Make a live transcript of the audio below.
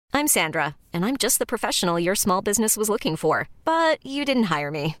I'm Sandra, and I'm just the professional your small business was looking for. But you didn't hire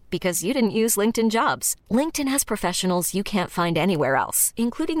me because you didn't use LinkedIn Jobs. LinkedIn has professionals you can't find anywhere else,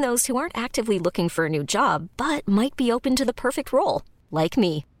 including those who aren't actively looking for a new job, but might be open to the perfect role, like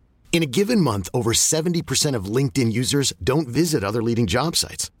me. In a given month, over 70% of LinkedIn users don't visit other leading job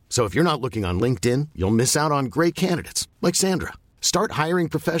sites. So if you're not looking on LinkedIn, you'll miss out on great candidates like Sandra. Start hiring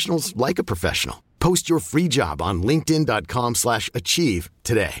professionals like a professional. Post your free job on linkedin.com/achieve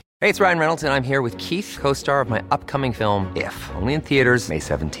today. Hey, it's Ryan Reynolds, and I'm here with Keith, co-star of my upcoming film, If, only in theaters May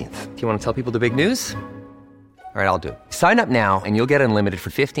 17th. Do you want to tell people the big news? All right, I'll do it. Sign up now and you'll get unlimited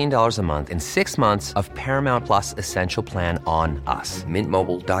for $15 a month and 6 months of Paramount Plus Essential Plan on us.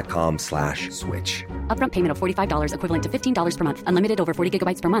 MintMobile.com/switch. Upfront payment of $45 equivalent to $15 per month. Unlimited over 40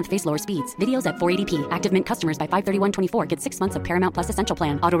 gigabytes per month. Face lower speeds. Videos at 480p. Active Mint customers by 531.24 get 6 months of Paramount Plus Essential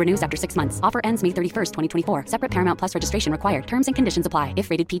Plan. Auto renews after 6 months. Offer ends May 31st, 2024. Separate Paramount Plus registration required. Terms and conditions apply if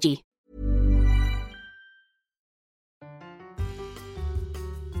rated PG.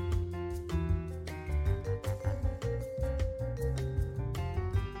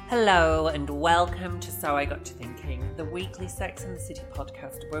 Hello and welcome to So I Got to Thinking, the weekly Sex and the City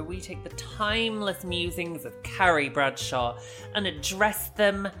podcast where we take the timeless musings of Carrie Bradshaw and address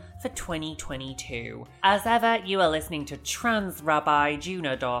them for 2022. As ever, you are listening to Trans Rabbi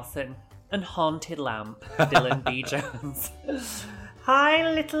Juno Dawson and Haunted Lamp Dylan B. Jones.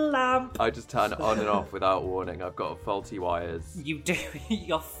 Hi, little lamp. I just turn it on and off without warning. I've got faulty wires. You do,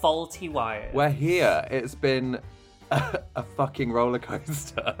 your faulty wires. We're here. It's been a fucking roller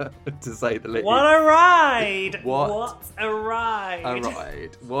coaster, to say the least. What a ride! What a ride! A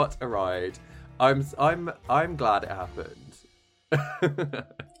ride! What a ride! I'm glad it happened.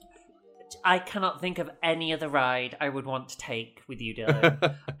 I cannot think of any other ride I would want to take with you,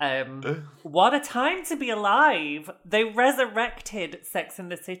 Dylan. What a time to be alive! They resurrected Sex and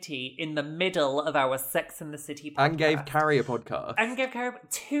the City in the middle of our Sex and the City podcast. And gave Carrie a podcast. And gave Carrie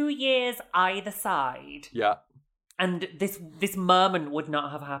 2 years either side. Yeah. And this moment would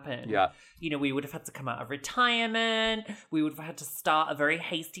not have happened. Yeah. You know, we would have had to come out of retirement. We would have had to start a very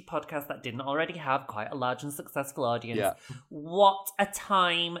hasty podcast that didn't already have quite a large and successful audience. Yeah. What a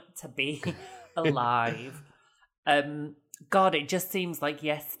time to be alive. God, it just seems like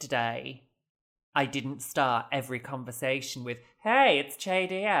yesterday I didn't start every conversation with, hey, it's Che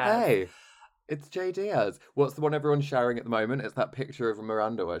Diaz. Hey, it's Che Diaz. What's the one everyone's sharing at the moment? It's that picture of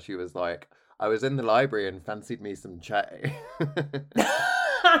Miranda where she was like, I was in the library and fancied me some Che.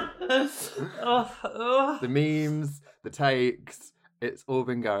 The memes, the takes, it's all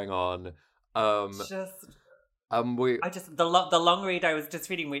been going on. The long read I was just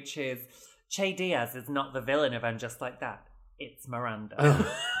reading, which is Che Diaz is not the villain of And Just Like That. It's Miranda.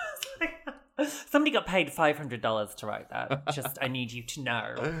 Somebody got paid $500 to write that. Just, I need you to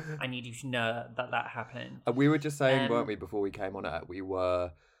know. I need you to know that happened. We were just saying, weren't we, before we came on it, we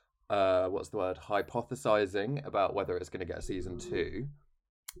were... hypothesizing about whether it's going to get a season 2.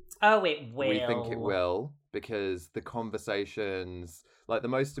 Oh, it will. We think it will, because the conversations, like the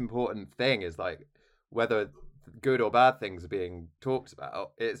most important thing is like whether good or bad things are being talked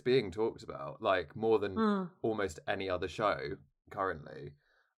about. It's being talked about like more than almost any other show currently.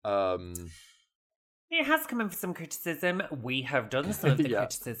 It has come in for some criticism. We have done some of the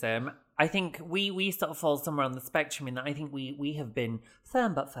criticism. I think we sort of fall somewhere on the spectrum in that I think we have been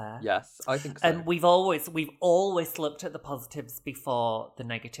firm but fair. Yes, I think so. And we've always looked at the positives before the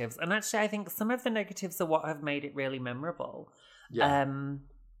negatives. And actually I think some of the negatives are what have made it really memorable. Yeah.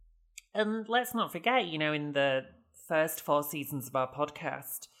 And let's not forget, you know, in the first 4 seasons of our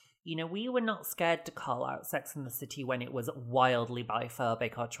podcast, you know, we were not scared to call out Sex and the City when it was wildly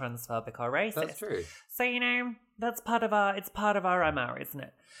biphobic or transphobic or racist. That's true. So, you know, it's part of our MO, isn't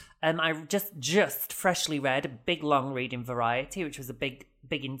it? I just freshly read a big long read in Variety, which was a big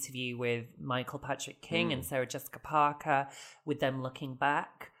interview with Michael Patrick King and Sarah Jessica Parker, with them looking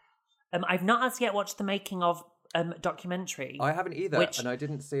back. I've not as yet watched the making of documentary. I haven't either, and I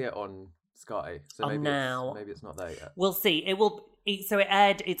didn't see it on Sky, so maybe it's not there yet. We'll see. So it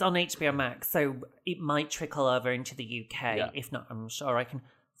aired. It's on HBO Max, so it might trickle over into the UK. Yeah. If not, I'm sure I can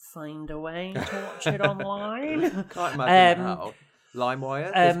find a way to watch it online. Can't imagine how.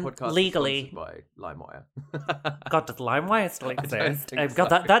 LimeWire. This podcast legally is sponsored by LimeWire. God, does LimeWire still exist? God,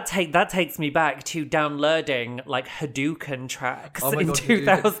 that takes me back to downloading like Hadouken tracks in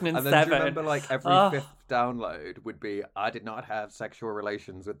 2007. And then do you remember like every fifth download would be, I did not have sexual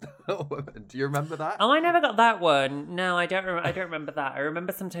relations with that woman. Do you remember that? Oh, I never got that one. No, I don't remember that. I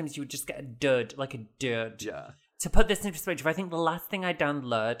remember sometimes you would just get a dud. Yeah. To put this in perspective, I think the last thing I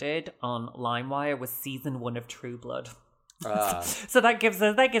downloaded on LimeWire was season 1 of True Blood. So that gives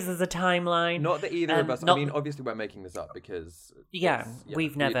us a timeline. Not that either of us. I mean, obviously we're making this up because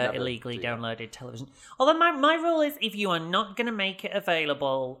we've never illegally downloaded television. Although my rule is, if you are not going to make it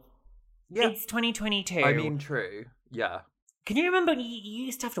available, it's 2022. I mean, true. Yeah. Can you remember you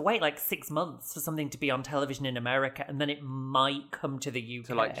used to have to wait like 6 months for something to be on television in America, and then it might come to the UK?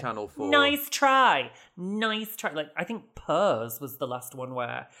 To like Channel 4. Nice try. Like, I think Purrs was the last one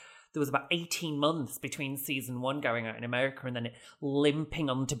where there was about 18 months between season 1 going out in America and then it limping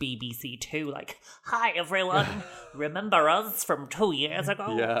onto BBC 2. Like, hi everyone, remember us from 2 years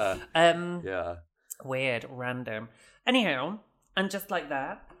ago? Yeah. Weird, random. Anyhow, and just like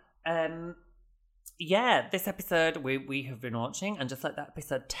that, this episode we have been watching, and just like that,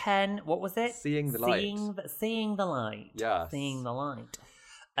 episode 10, what was it? Seeing the Light. Seeing the Light. Yeah. Seeing the Light.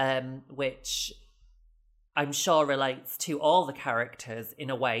 Which I'm sure relates to all the characters in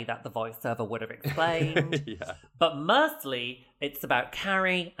a way that the voiceover would have explained. Yeah. But mostly it's about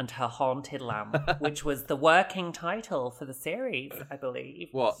Carrie and her haunted lamp, which was the working title for the series, I believe.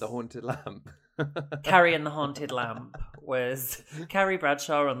 What? The Haunted Lamp? Carrie and the Haunted Lamp was Caroline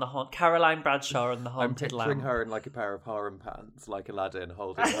Bradshaw and the Haunted Lamp. I'm picturing her in like a pair of harem pants, like Aladdin,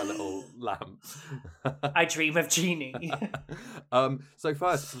 holding her little lamp. I dream of Genie. So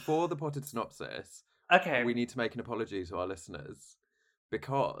first, before the potted synopsis, okay, we need to make an apology to our listeners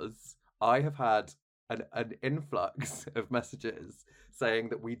because I have had an influx of messages saying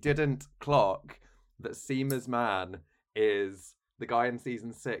that we didn't clock that Seema's man is the guy in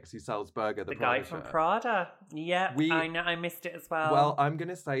season 6 who sells Burger the guy from Prada. Yeah, I know. I missed it as well. Well, I'm going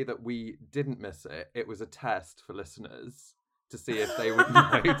to say that we didn't miss it. It was a test for listeners to see if they would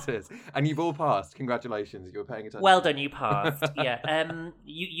notice. And you've all passed. Congratulations. You were paying attention. Well done, you passed. Yeah.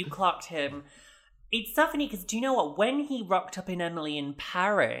 You clocked him. It's so funny because do you know what? When he rocked up in Emily in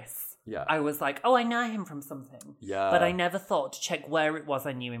Paris, I was like, oh, I know him from something. Yeah. But I never thought to check where it was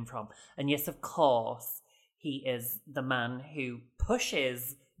I knew him from. And yes, of course, he is the man who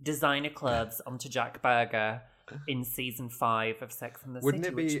pushes designer clothes onto Jack Berger in season 5 of Sex and the City,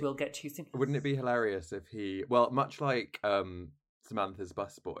 which we'll get to soon. Wouldn't it be hilarious if he, well, much like Samantha's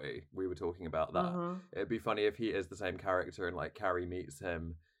busboy, we were talking about that. Mm-hmm. It'd be funny if he is the same character and like Carrie meets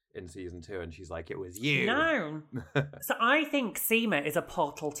him in season 2 and she's like, it was you. No. So I think Seema is a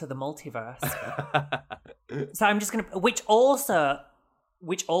portal to the multiverse. So I'm just going to, which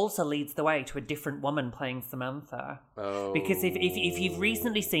also leads the way to a different woman playing Samantha. Oh. Because if you've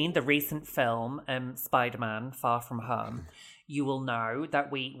recently seen the recent film, Spider-Man Far From Home, you will know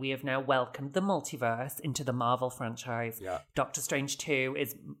that we have now welcomed the multiverse into the Marvel franchise. Yeah. Doctor Strange 2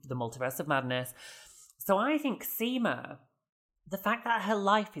 is the Multiverse of Madness. So I think Seema, the fact that her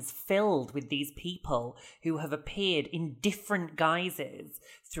life is filled with these people who have appeared in different guises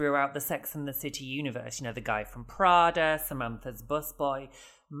throughout the Sex and the City universe, you know, the guy from Prada, Samantha's busboy,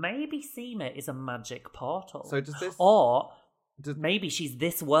 maybe Seema is a magic portal. So does this... Or maybe she's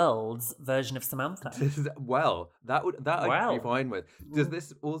this world's version of Samantha. Well, that I'd be fine with. Does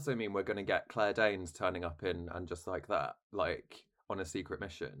this also mean we're going to get Claire Danes turning up in And Just Like That, like on a secret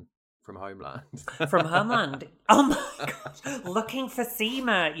mission? From Homeland. From Homeland. Oh my god. Looking for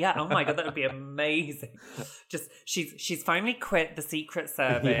Seema. Yeah, oh my god, that would be amazing. Just she's finally quit the Secret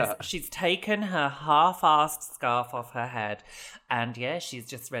Service. Yeah. She's taken her half-assed scarf off her head. And yeah, she's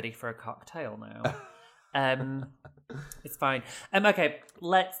just ready for a cocktail now. It's fine. Okay,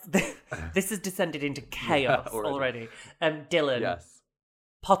 this has descended into chaos already. Dylan. Yes.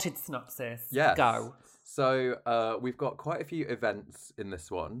 Potted synopsis. Yes. Go. So we've got quite a few events in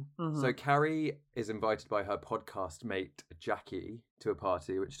this one. Mm-hmm. So Carrie is invited by her podcast mate Jackie to a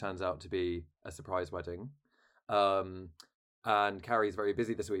party, which turns out to be a surprise wedding. And Carrie's very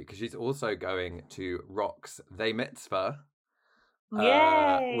busy this week because she's also going to Rock's They Mitzvah,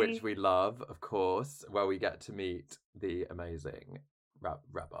 which we love, of course, where we get to meet the amazing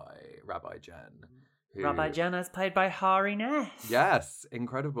Rabbi Jen. Rabbi Jen is played by Hari Nef. Yes,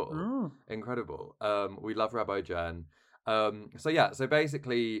 incredible. Incredible. We love Rabbi Jen. So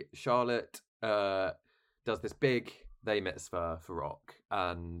basically Charlotte does this big They Mitzvah for Rock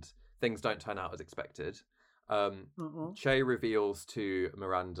and things don't turn out as expected. Che reveals to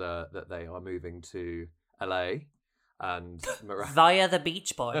Miranda that they are moving to LA and Miranda... Via the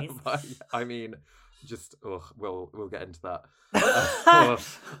Beach Boys. I mean... Just we'll get into that.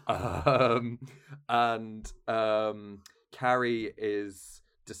 Carrie is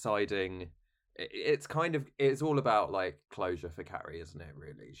deciding. It's all about like closure for Carrie, isn't it?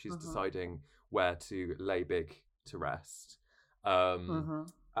 Really, she's deciding where to lay big to rest. And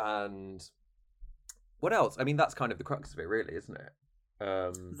what else? I mean, that's kind of the crux of it, really, isn't it?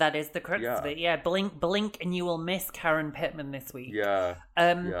 That is the crux of it. Yeah, blink, and you will miss Karen Pittman this week. Yeah.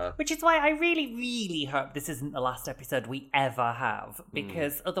 Which is why I really, really hope this isn't the last episode we ever have,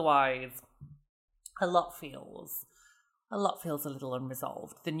 because otherwise, a lot feels a little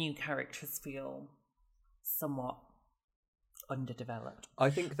unresolved. The new characters feel somewhat underdeveloped. I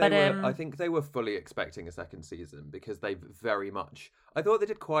think they were fully expecting a second season, because they very much, I thought they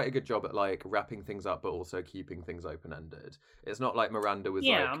did quite a good job at like wrapping things up but also keeping things open-ended. It's not like Miranda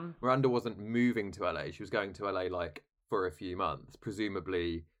wasn't moving to LA. She was going to LA like for a few months,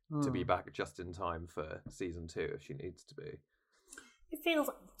 presumably to be back just in time for season 2 if she needs to be. It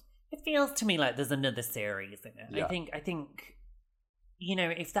feels to me like there's another series in it. Yeah. I think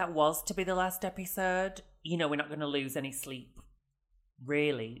if that was to be the last episode, we're not going to lose any sleep,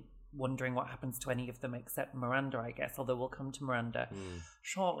 really, wondering what happens to any of them except Miranda, I guess, although we'll come to Miranda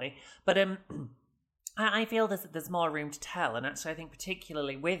shortly. But I feel there's more room to tell, and actually I think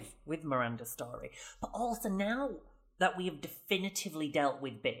particularly with Miranda's story, but also now that we have definitively dealt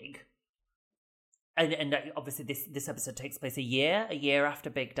with Big, and obviously this episode takes place a year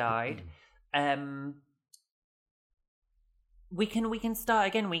after Big died, we can start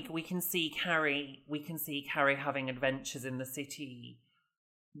again. We can see Carrie having adventures in the city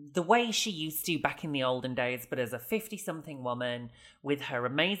the way she used to back in the olden days, but as a 50-something woman with her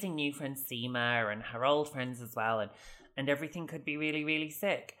amazing new friend Seema and her old friends as well, and everything could be really, really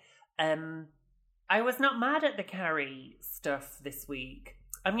sick. I was not mad at the Carrie stuff this week.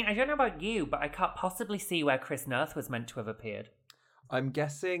 I mean, I don't know about you, but I can't possibly see where Chris Noth was meant to have appeared. I'm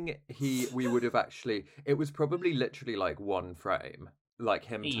guessing we would have actually, it was probably literally like one frame, like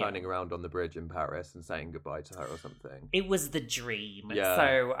him turning around on the bridge in Paris and saying goodbye to her or something. It was the dream. Yeah.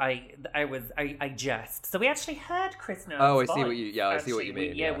 So I jest. So we actually heard Chris Noth's I see voice, what you, I see what you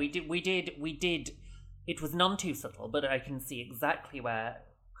mean. We did. It was none too subtle, but I can see exactly where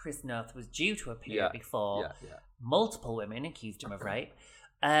Chris Noth was due to appear before multiple women accused him of rape.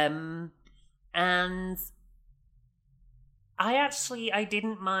 And I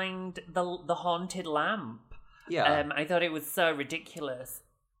didn't mind the haunted lamp. Yeah. I thought it was so ridiculous.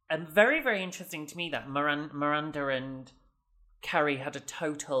 And very, very interesting to me that Miranda and Carrie had a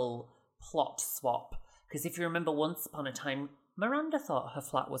total plot swap. Because if you remember, once upon a time, Miranda thought her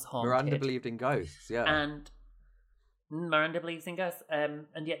flat was haunted. Miranda believed in ghosts, yeah. And Miranda believes in ghosts. And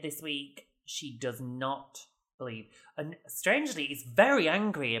yet this week, she does not believe. And strangely, is very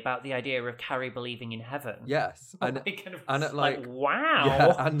angry about the idea of Carrie believing in heaven. Yes. And at like wow.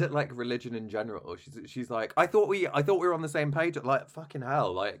 Yeah, and at like religion in general. She's like, I thought we were on the same page. Like, fucking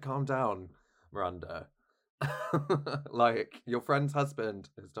hell, like, calm down, Miranda. Like, your friend's husband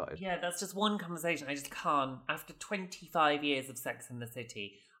has died. Yeah, that's just one conversation. I just can't. After 25 years of Sex and the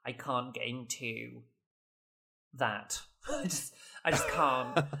City, I can't get into that. I just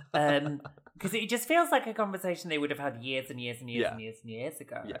can't. Because it just feels like a conversation they would have had years and years and years and years and years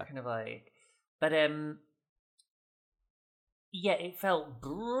ago. Yeah. Kind of like, but it felt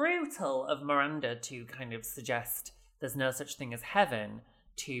brutal of Miranda to kind of suggest there's no such thing as heaven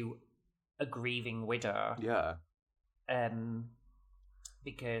to a grieving widow. Yeah.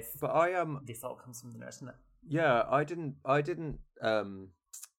 Because this all comes from the nurse, isn't it? Yeah, I didn't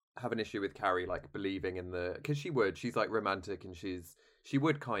have an issue with Carrie like believing in because she's like romantic and she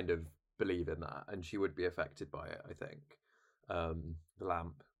would kind of believe in that and she would be affected by it, I think. The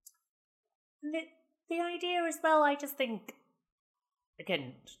lamp. The idea as well, I just think,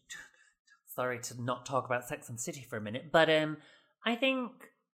 again, sorry to not talk about Sex and the City for a minute, but I think,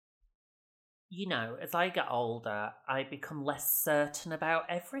 as I get older, I become less certain about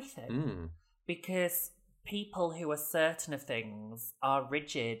everything. Because people who are certain of things are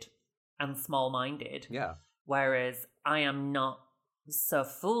rigid and small-minded. Yeah. Whereas I am not so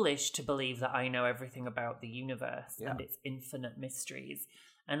foolish to believe that I know everything about the universe and its infinite mysteries.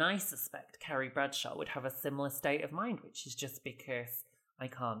 And I suspect Carrie Bradshaw would have a similar state of mind, which is just because I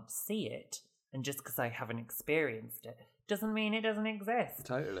can't see it, and just because I haven't experienced it, doesn't mean it doesn't exist.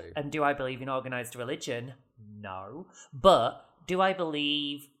 Totally. And do I believe in organised religion? No. But do I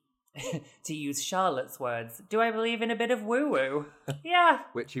believe, to use Charlotte's words, do I believe in a bit of woo-woo? Yeah.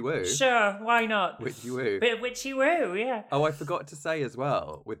 Witchy woo. Sure, why not? Witchy woo. Bit of witchy woo, yeah. Oh, I forgot to say as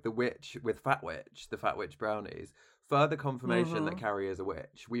well, with the Fat Witch brownies, further confirmation that Carrie is a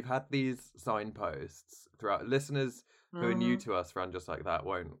witch. We've had these signposts throughout. Listeners who are new to us, Fran Just Like That,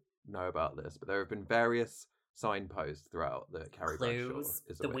 won't know about this, but there have been various signposts throughout that Carrie Bradshaw is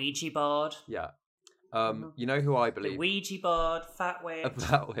a the witch. Ouija board. Yeah. You know who I believe? The Ouija board, Fat Witch. A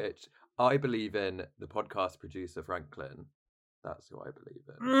Fat Witch. I believe in the podcast producer Franklin. That's who I believe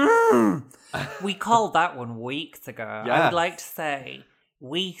in. We called that one weeks ago. Yes. I would like to say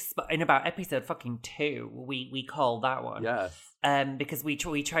in about episode fucking 2, we called that one. Yes. Because we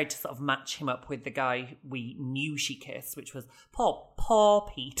tried to sort of match him up with the guy we knew she kissed, which was poor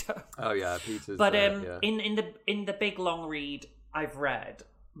Peter. Oh yeah, Peter's. But yeah. in the big long read I've read,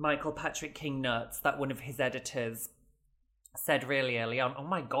 Michael Patrick King notes that one of his editors said really early on, "Oh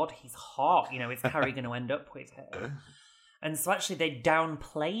my God, he's hot. You know, is Carrie going to end up with her?" And so actually they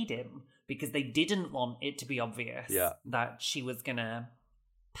downplayed him because they didn't want it to be obvious that she was going to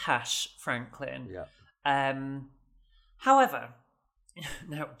pash Franklin. Yeah. However,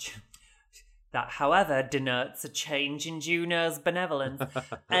 now that however denotes a change in Juno's benevolence.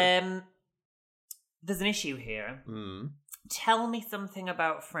 There's an issue here. Tell me something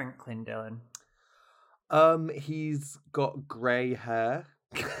about Franklin, Dylan. He's got grey hair.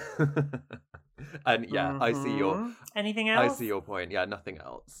 And yeah, I see your... Anything else? I see your point. Yeah, nothing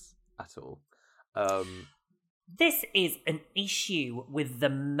else at all. This is an issue with the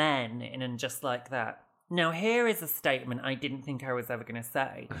men in And Just Like That. Now, here is a statement I didn't think I was ever going to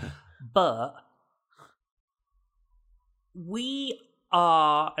say, but we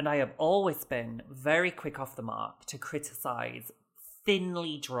are, and I have always been, very quick off the mark to criticise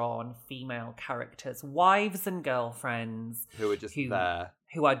thinly drawn female characters, wives and girlfriends. Who are just there.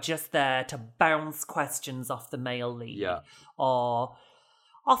 Who are just there to bounce questions off the male lead. Yeah. Or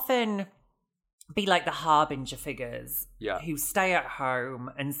often be like the harbinger figures who stay at home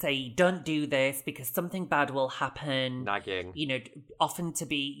and say, don't do this because something bad will happen. Nagging. You know, often to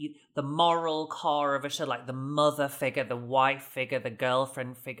be the moral core of a show, like the mother figure, the wife figure, the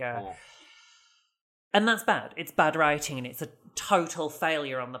girlfriend figure. Oh. And that's bad. It's bad writing, and it's a total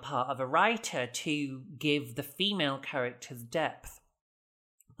failure on the part of a writer to give the female characters depth.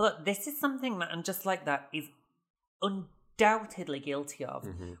 But this is something that, and Just Like That, is undoubtedly guilty of,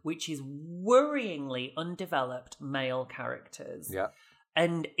 which is worryingly undeveloped male characters. Yeah.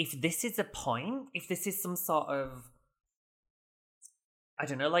 And if this is a point, if this is some sort of, I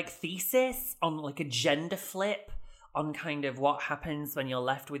don't know, like thesis on like a gender flip on kind of what happens when you're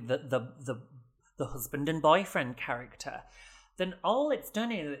left with the husband and boyfriend character, then all it's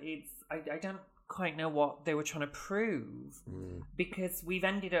done is I don't quite know what they were trying to prove, because we've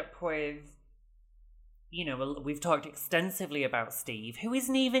ended up with, you know, we've talked extensively about Steve, who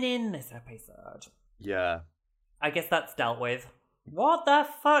isn't even in this episode. Yeah. I guess that's dealt with. What the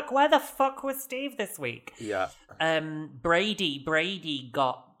fuck? Where the fuck was Steve this week? Yeah. Brady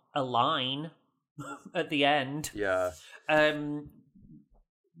got a line at the end. Yeah.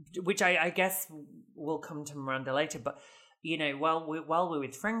 Which I guess will come to Miranda later, but you know, while we're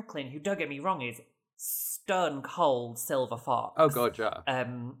with Franklin, who, don't get me wrong, is stone cold Silver Fox. Oh god, yeah.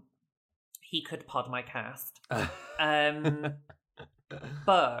 He could pod my cast. But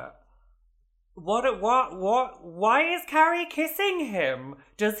why is Carrie kissing him?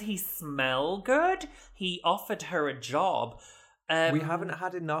 Does he smell good? He offered her a job. We haven't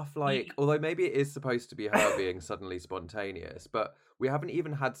had enough, although maybe it is supposed to be her being suddenly spontaneous, but we haven't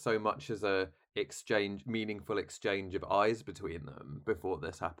even had so much as a meaningful exchange of eyes between them before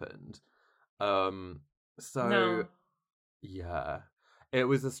this happened. Yeah, it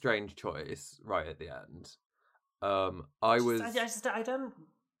was a strange choice right at the end.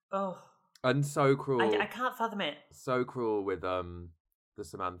 And so cruel. I can't fathom it. So cruel with the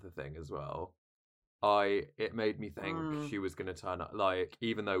Samantha thing as well. It made me think she was going to turn up. Like,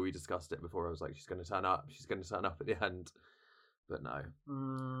 even though we discussed it before, I was like, she's going to turn up. She's going to turn up at the end. But no.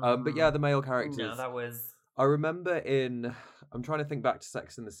 But yeah, the male characters. No, that was... I remember I'm trying to think back to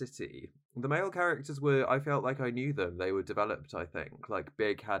Sex and the City. The male characters I felt like I knew them. They were developed, I think. Like,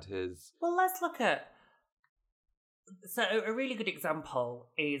 Big had his... Well, let's look at... So, a really good example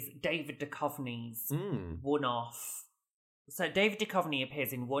is David Duchovny's one-off. So David Duchovny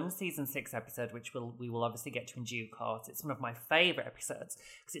appears in one season 6 episode, which we will obviously get to in due course. It's one of my favourite episodes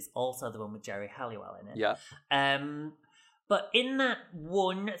because it's also the one with Jerry Halliwell in it. Yeah. But in that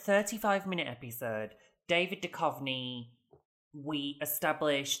one 35-minute episode, David Duchovny, we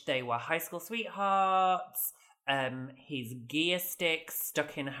established they were high school sweethearts. His gear stick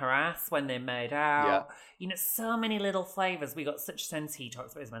stuck in her ass when they made out. Yeah. You know, so many little flavours. We got such sense. He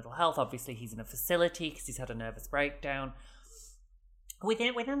talks about his mental health. Obviously, he's in a facility because he's had a nervous breakdown.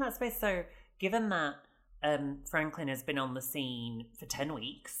 Within that space, so given that Franklin has been on the scene for 10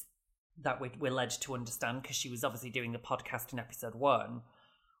 weeks, that we're led to understand because she was obviously doing the podcast in episode 1,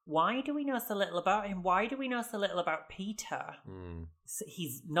 why do we know so little about him? Why do we know so little about Peter? So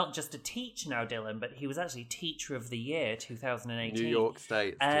he's not just a teacher now, Dylan, but he was actually Teacher of the Year 2018. New York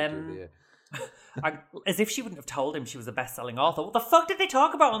State Teacher of the Year. As if she wouldn't have told him she was a best-selling author. What the fuck did they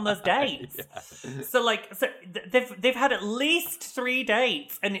talk about on those dates? They've had at least 3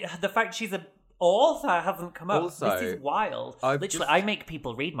 dates, and the fact she's an author hasn't come up. Also, this is wild. I make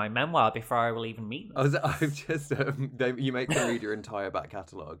people read my memoir before I will even meet them. You make them read your entire back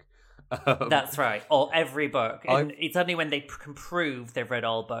catalogue. That's right, or every book. And it's only when they can prove they've read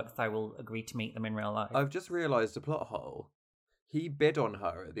all books I will agree to meet them in real life. I've just realised a plot hole. He bid on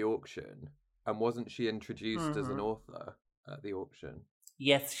her at the auction, and wasn't she introduced as an author at the auction?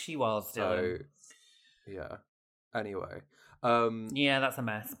 Yes, she was, Dylan. So, yeah. Anyway. Yeah, that's a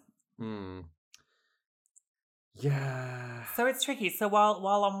mess. Yeah. So it's tricky. So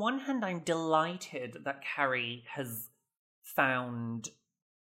while on one hand I'm delighted that Carrie has found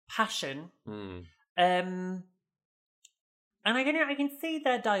passion, and I can see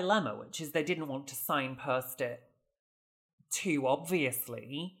their dilemma, which is they didn't want to signpost it too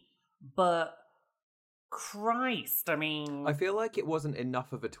obviously, but Christ, I mean... I feel like it wasn't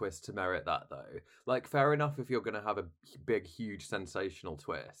enough of a twist to merit that, though. Like, fair enough if you're going to have a big, huge, sensational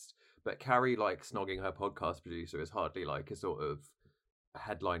twist, but Carrie, like, snogging her podcast producer is hardly, like, a sort of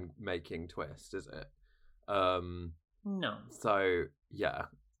headline-making twist, is it? No. So, yeah.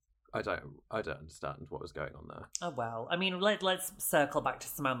 I don't understand what was going on there. Oh, well. I mean, let's circle back to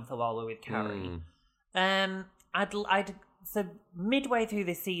Samantha while we're with Carrie. So midway through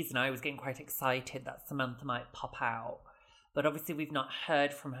this season, I was getting quite excited that Samantha might pop out. But obviously we've not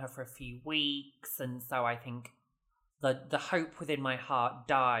heard from her for a few weeks, and so I think the hope within my heart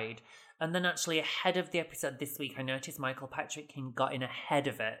died. And then actually ahead of the episode this week, I noticed Michael Patrick King got in ahead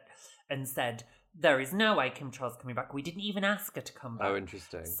of it and said, there is no way Kim Cattrall's coming back. We didn't even ask her to come back. Oh,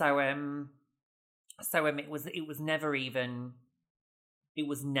 interesting. So it was never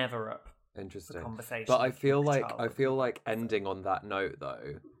up. Interesting. Conversation, but I feel like ending on that note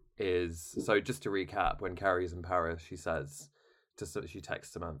though is, so just to recap, when Carrie's in Paris, she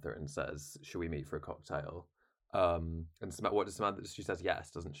texts Samantha and says, "Should we meet for a cocktail?" And what does Samantha? She says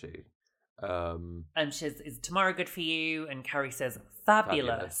yes, doesn't she? And she says, "Is tomorrow good for you?" And Carrie says,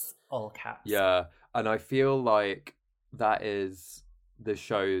 "Fabulous." All caps. Yeah, and I feel like that is the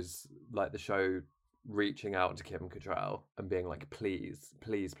show reaching out to Kim Cattrall and being like, please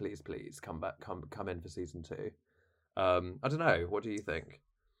come back, come in for season 2. I don't know, what do you think?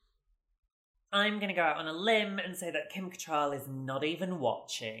 I'm going to go out on a limb and say that Kim Cattrall is not even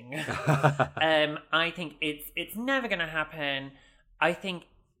watching. I think it's never going to happen. I think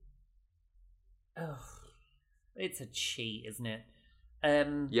it's a cheat, isn't it?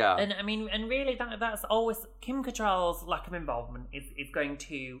 Yeah. And I mean, and really that's always Kim Cattrall's lack of involvement is going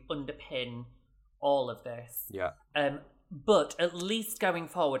to underpin all of this. Yeah. But at least going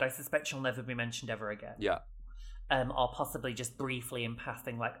forward, I suspect she'll never be mentioned ever again. Yeah. Or possibly just briefly in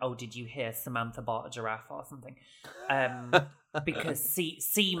passing, like, oh, did you hear Samantha bought a giraffe or something? Because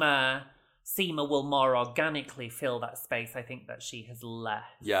Seema will more organically fill that space, I think, that she has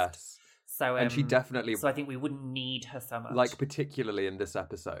left. Yes. So, and she definitely... So I think we wouldn't need her so much. Like, particularly in this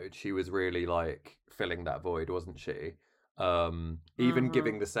episode, she was really, like, filling that void, wasn't she? Even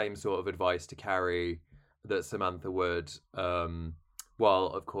giving the same sort of advice to Carrie that Samantha would, while,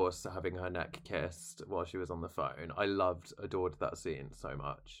 of course, having her neck kissed while she was on the phone. I adored that scene so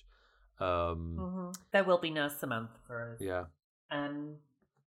much. There will be no Samantha for us. Yeah.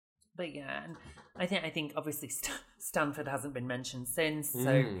 But yeah, and I think obviously Stanford hasn't been mentioned since,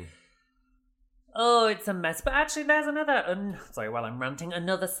 so... Oh, it's a mess. But actually, there's another... while I'm ranting,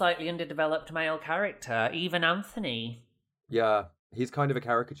 another slightly underdeveloped male character, Even Anthony. Yeah, he's kind of a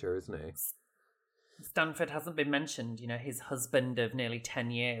caricature, isn't he? Stanford hasn't been mentioned. You know, his husband of nearly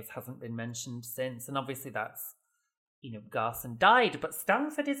 10 years hasn't been mentioned since. And obviously that's, Garson died, but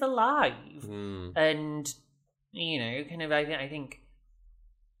Stanford is alive. And, kind of, I think...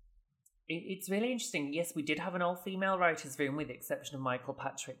 It's really interesting. Yes, we did have an all-female writers' room with the exception of Michael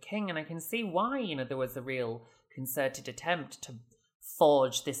Patrick King, and I can see why, there was a real concerted attempt to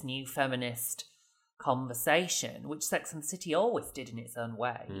forge this new feminist conversation, which Sex and the City always did in its own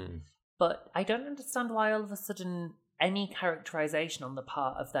way. But I don't understand why all of a sudden any characterization on the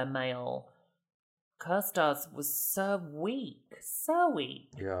part of their male co-stars was so weak.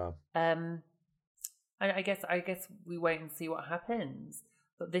 Yeah. I guess we wait and see what happens.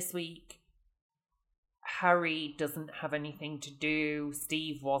 But this week, Harry doesn't have anything to do.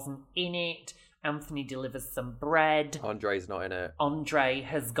 Steve wasn't in it. Anthony delivers some bread. Andre's not in it. Andre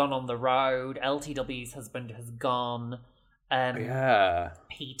has gone on the road. LTW's husband has gone. Yeah.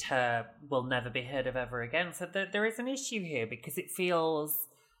 Peter will never be heard of ever again. So there is an issue here because it feels...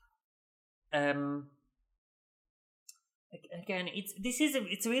 again,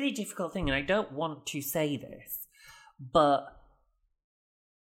 it's a really difficult thing, and I don't want to say this, but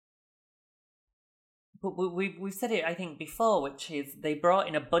we've said it, I think, before, which is they brought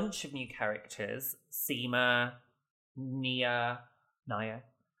in a bunch of new characters: Seema, Naya,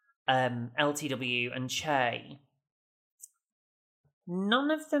 LTW, and Che.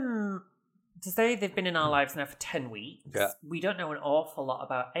 None of them, to say they've been in our lives now for 10 weeks, we don't know an awful lot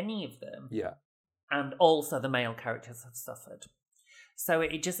about any of them. Yeah. And also the male characters have suffered. So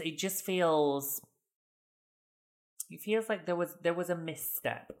it just feels... It feels like there was a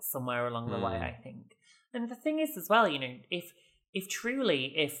misstep somewhere along the way, I think. And the thing is as well, you know, if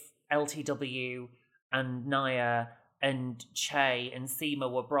LTW and Naya and Che and Seema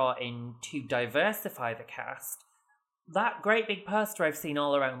were brought in to diversify the cast, that great big poster I've seen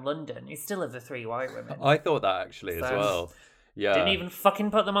all around London is still of the three white women. I thought that actually as well. Yeah. Didn't even fucking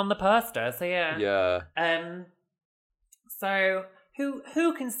put them on the poster, so yeah. Yeah. So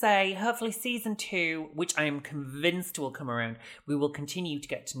who can say, hopefully season 2, which I am convinced will come around, we will continue to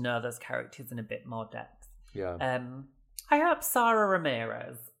get to know those characters in a bit more depth. Yeah. I hope Sarah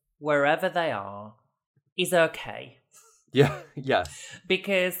Ramirez, wherever they are, is okay. Yeah, yes.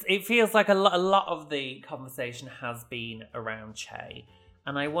 Because it feels like a lot of the conversation has been around Che.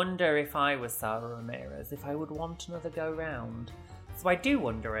 And I wonder if I was Sarah Ramirez, if I would want another go round. So I do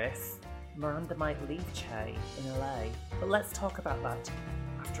wonder if Miranda might leave Che in LA. But let's talk about that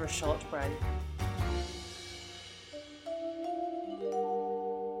after a short break.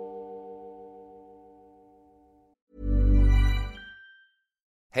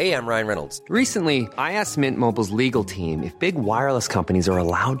 Hey, I'm Ryan Reynolds. Recently, I asked Mint Mobile's legal team if big wireless companies are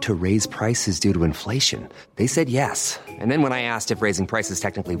allowed to raise prices due to inflation. They said yes. And then when I asked if raising prices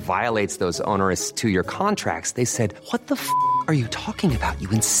technically violates those onerous 2-year contracts, they said, "What the f*** are you talking about, you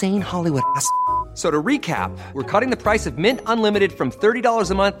insane Hollywood ass?" So to recap, we're cutting the price of Mint Unlimited from $30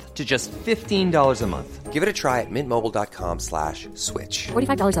 a month to just $15 a month. Give it a try at mintmobile.com/switch.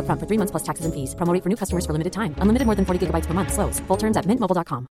 $45 up front for 3 months plus taxes and fees. Promo rate for new customers for limited time. Unlimited more than 40 gigabytes per month. Slows full terms at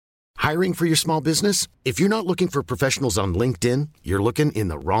mintmobile.com. Hiring for your small business? If you're not looking for professionals on LinkedIn, you're looking in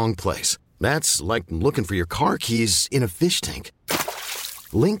the wrong place. That's like looking for your car keys in a fish tank.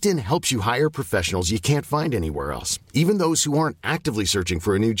 LinkedIn helps you hire professionals you can't find anywhere else, even those who aren't actively searching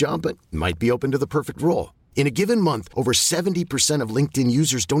for a new job but might be open to the perfect role. In a given month, over 70% of LinkedIn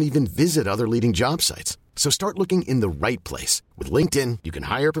users don't even visit other leading job sites. So start looking in the right place. With LinkedIn, you can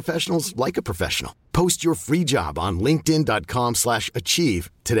hire professionals like a professional. Post your free job on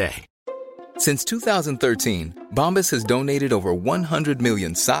linkedin.com/achieve today. Since 2013, Bombas has donated over 100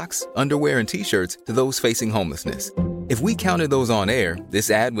 million socks, underwear, and T-shirts to those facing homelessness. If we counted those on air,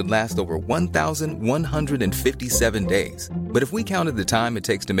 this ad would last over 1,157 days. But if we counted the time it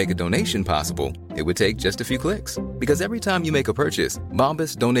takes to make a donation possible, it would take just a few clicks. Because every time you make a purchase,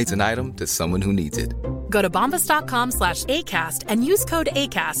 Bombas donates an item to someone who needs it. Go to bombas.com/ACAST and use code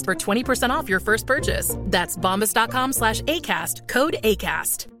ACAST for 20% off your first purchase. That's bombas.com/ACAST, code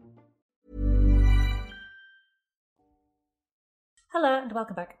ACAST. Hello and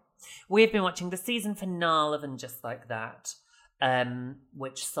welcome back. We've been watching the season finale of And Just Like That,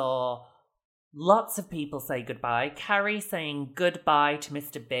 which saw lots of people say goodbye. Carrie saying goodbye to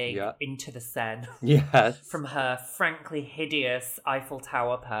Mr. Big into the Seine. Yes. From her frankly hideous Eiffel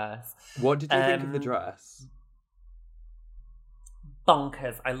Tower purse. What did you think of the dress?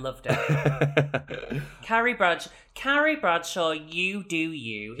 Bonkers. I loved it. Carrie Bradshaw, you do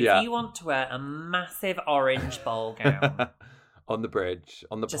you. If you want to wear a massive orange ball gown... On the bridge,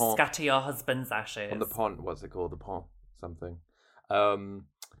 on the just pont. Scatter your husband's ashes. On the pont, what's it called? The pont something. I don't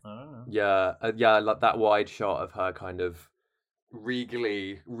know. Yeah, like that wide shot of her kind of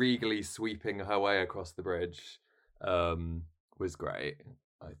regally sweeping her way across the bridge was great,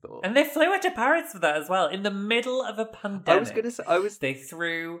 I thought. And they flew her to Paris for that as well, in the middle of a pandemic. I was gonna say, they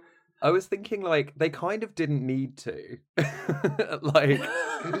threw... I was thinking, like, they kind of didn't need to. Like,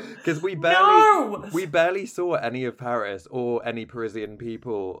 because we barely saw any of Paris or any Parisian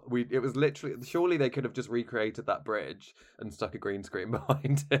people. It was literally, surely they could have just recreated that bridge and stuck a green screen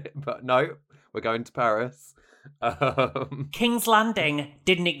behind it. But no, we're going to Paris. King's Landing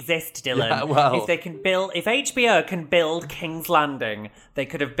didn't exist, Dylan. Yeah, well, if HBO can build King's Landing, they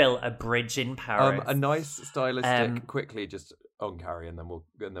could have built a bridge in Paris. A nice stylistic, quickly just on Carrie, and then we'll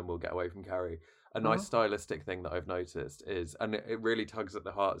get away from Carrie. A nice stylistic thing that I've noticed is, and it really tugs at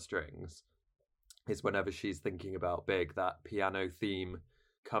the heartstrings, is whenever she's thinking about Big, that piano theme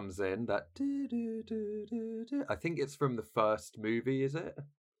comes in. That I think it's from the first movie, is it?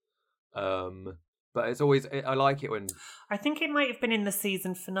 But it's always, I like it when... I think it might have been in the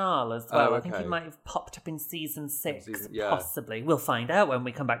season finale as well. Oh, I think okay. it might have popped up in season 6, yeah. possibly. We'll find out when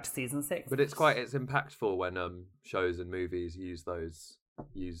we come back to season 6. But it's impactful when shows and movies use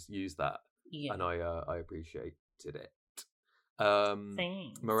that. Yeah. And I appreciated it.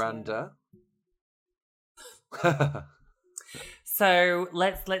 Thanks. Miranda. So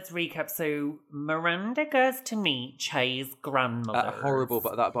let's recap. So Miranda goes to meet Che's grandmother.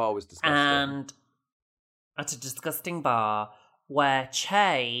 But that bar was disgusting. And at a disgusting bar where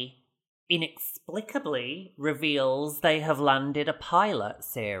Che inexplicably reveals they have landed a pilot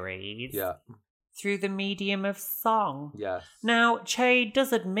series. Yeah. Through the medium of song. Yes. Now, Che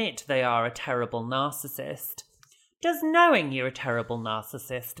does admit they are a terrible narcissist. Does knowing you're a terrible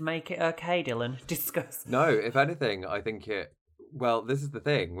narcissist make it okay, Dylan? Discuss. No, if anything, I think it... Well, this is the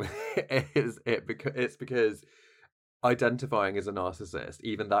thing. It's because identifying as a narcissist,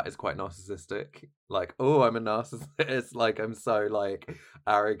 even that is quite narcissistic. Like, oh, I'm a narcissist. Like, I'm so, like,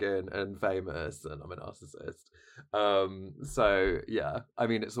 arrogant and famous, and I'm a narcissist. So, yeah. I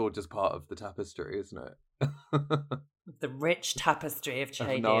mean, it's all just part of the tapestry, isn't it? The rich tapestry of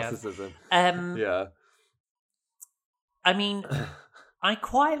Che Diaz. Narcissism. Yeah. I mean, I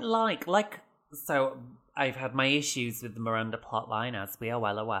quite like, so I've had my issues with the Miranda plotline, as we are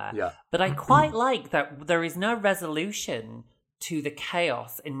well aware. Yeah. But I quite like that there is no resolution to the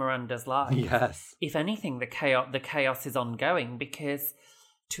chaos in Miranda's life. Yes. If anything, the chaos is ongoing because,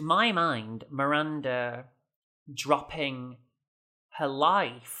 to my mind, Miranda dropping her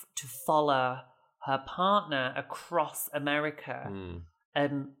life to follow her partner across America,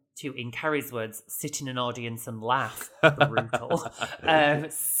 to, in Carrie's words, sit in an audience and laugh. Brutal.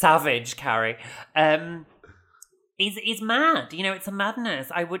 Savage, Carrie. Is mad. You know, it's a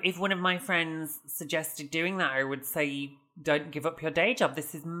madness. If one of my friends suggested doing that, I would say, don't give up your day job.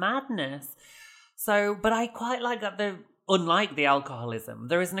 This is madness. So, but I quite like that unlike the alcoholism,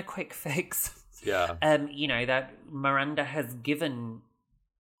 there isn't a quick fix. Yeah. You know, that Miranda has given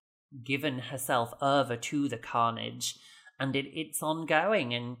herself over to the carnage, and it's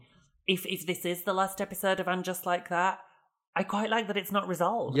ongoing. And if this is the last episode of And Just Like That, I quite like that it's not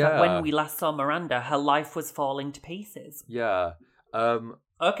resolved. Yeah. Like when we last saw Miranda, her life was falling to pieces. Yeah.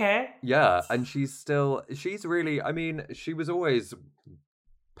 Okay. Yeah, and she's really, I mean, she was always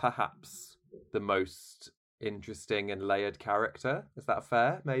perhaps the most interesting and layered character. Is that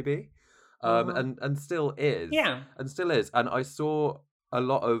fair? Maybe. And still is. Yeah. And still is. And I saw a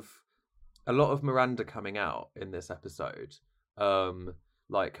lot of Miranda coming out in this episode.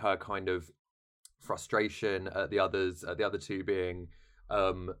 Like her kind of frustration at the other two being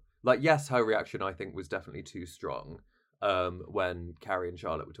like, yes, her reaction I think was definitely too strong when Carrie and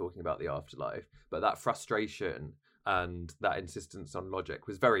Charlotte were talking about the afterlife, but that frustration and that insistence on logic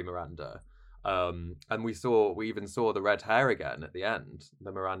was very Miranda. And we even saw the red hair again at the end,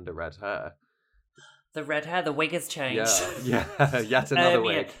 the Miranda red hair. The red hair, the wig has changed. Yeah, yet another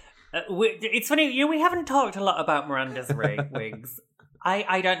wig. Yeah. It's funny, you know, we haven't talked a lot about Miranda's wigs.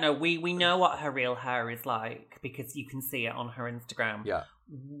 I don't know. We know what her real hair is like because you can see it on her Instagram. Yeah.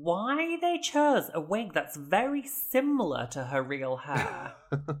 Why they chose a wig that's very similar to her real hair,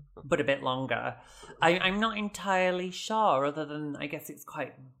 but a bit longer, I'm not entirely sure, other than I guess it's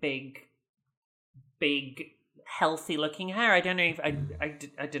quite big, healthy looking hair. I don't know if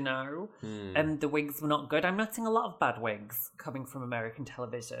I don't know. The wigs were not good. I'm not seeing a lot of bad wigs coming from American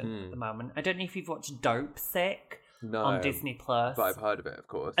television at the moment. I don't know if you've watched Dope Sick. No, on Disney Plus. But I've heard of it, of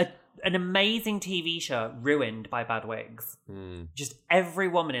course. An amazing TV show ruined by bad wigs. Just every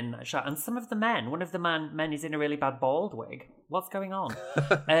woman in that show, and some of the men. One of the men is in a really bad bald wig. What's going on?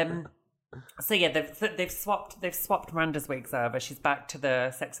 So yeah, they've swapped Miranda's wigs over. She's back to the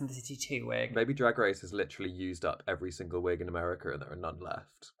Sex and the City 2 wig. Maybe Drag Race has literally used up every single wig in America, and there are none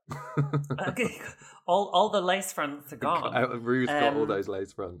left. all the lace fronts are gone. Rue's got all those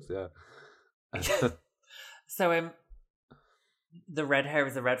lace fronts. Yeah. So, the red hair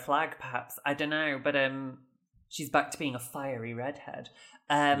is a red flag, perhaps. I don't know, but she's back to being a fiery redhead.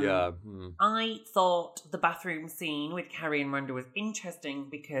 I thought the bathroom scene with Carrie and Miranda was interesting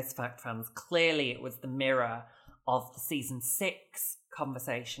because, fact fans, clearly it was the mirror of the season 6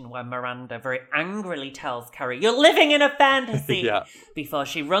 conversation where Miranda very angrily tells Carrie, "You're living in a fantasy," before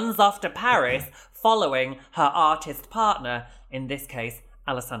she runs off to Paris following her artist partner, in this case,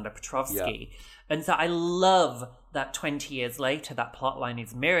 Alessandra Petrovsky. And so I love that 20 years later that plotline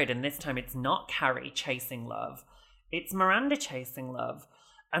is mirrored, and this time it's not Carrie chasing love, it's Miranda chasing love.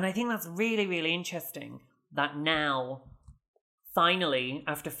 And I think that's really, really interesting that now, finally,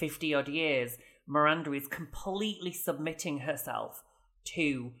 after 50 odd years, Miranda is completely submitting herself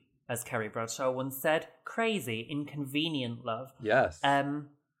to as Carrie Bradshaw once said, crazy, inconvenient love. Yes.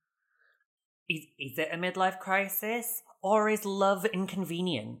 Is it a midlife crisis, or is love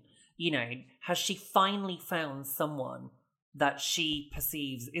inconvenient? You know, has she finally found someone that she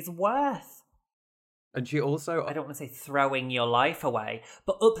perceives is worth, and she also... I don't want to say throwing your life away,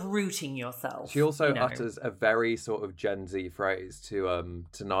 but uprooting yourself. She also utters a very sort of Gen Z phrase to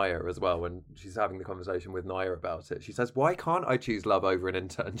Naya as well when she's having the conversation with Naya about it. She says, "Why can't I choose love over an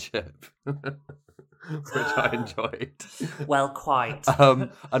internship?" Which I enjoyed. Well, quite.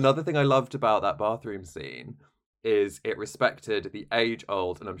 Another thing I loved about that bathroom scene is it respected the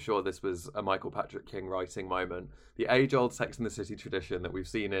age-old, and I'm sure this was a Michael Patrick King writing moment, the age-old Sex and the City tradition that we've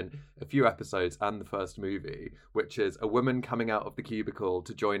seen in a few episodes and the first movie, which is a woman coming out of the cubicle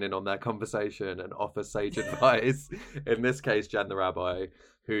to join in on their conversation and offer sage advice. In this case, Jen the Rabbi,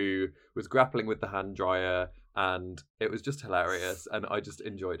 who was grappling with the hand dryer, and it was just hilarious, and I just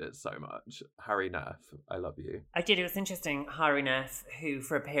enjoyed it so much. Hari Nef, I love you. I did. It was interesting. Hari Nef, who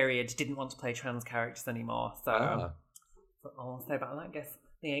for a period didn't want to play trans characters anymore. So I'll say about that, I guess.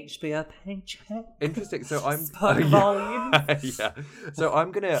 The HBO paycheck. Interesting. So I'm volumes. Yeah. So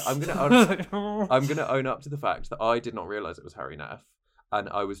I'm gonna own up to the fact that I did not realize it was Hari Nef, and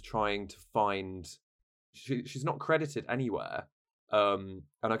I was trying to find. She's not credited anywhere. And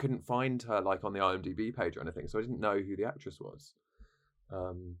I couldn't find her like on the IMDb page or anything, so I didn't know who the actress was.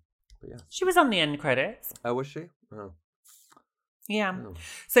 But yeah, she was on the end credits. Oh, was she? Oh, yeah. Oh.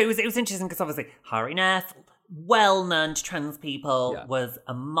 So it was interesting because obviously Hari Nef, well known to trans people, was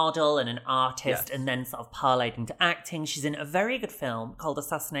a model and an artist, and then sort of parlayed into acting. She's in a very good film called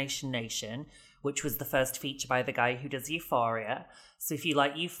Assassination Nation, which was the first feature by the guy who does Euphoria. So if you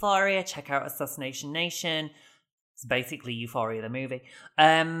like Euphoria, check out Assassination Nation. It's basically Euphoria, the movie.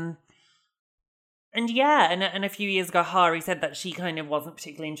 And a few years ago, Hari said that she kind of wasn't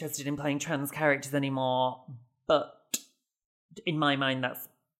particularly interested in playing trans characters anymore. But in my mind, that's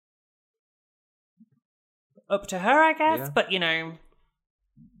up to her, I guess. Yeah. But, you know,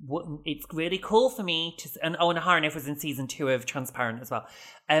 it's really cool for me to... And Hari Nef was in season 2 of Transparent as well.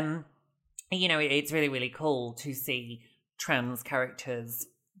 You know, it's really, really cool to see trans characters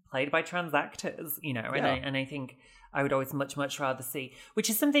played by trans actors, you know, and I think I would always much, much rather see, which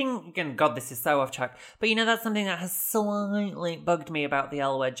is something, again, God, this is so off track, but you know, that's something that has slightly bugged me about the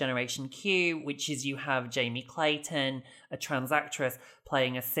L Word Generation Q, which is you have Jamie Clayton, a trans actress,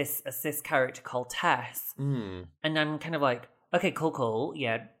 playing a cis character called Tess. And I'm kind of like, okay, cool,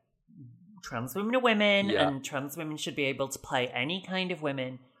 yeah, trans women are women, and trans women should be able to play any kind of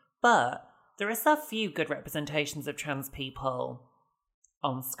women, but there are so few good representations of trans people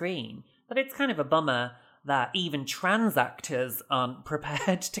on screen that it's kind of a bummer that even trans actors aren't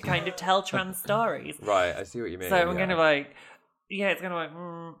prepared to kind of tell trans stories. Right, I see what you mean. So I'm kind of like, it's kind of like,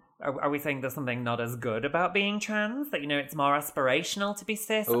 are we saying there's something not as good about being trans? That, you know, it's more aspirational to be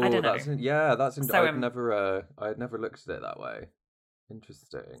cis? I don't know. I'd never looked at it that way.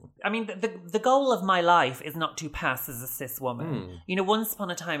 Interesting. I mean, the goal of my life is not to pass as a cis woman. You know, once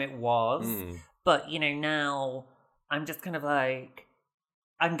upon a time it was, but, you know, now I'm just kind of like,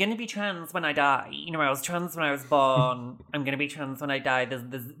 I'm going to be trans when I die. You know, I was trans when I was born. I'm going to be trans when I die.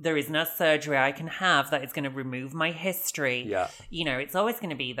 There is no surgery I can have that is going to remove my history. Yeah. You know, it's always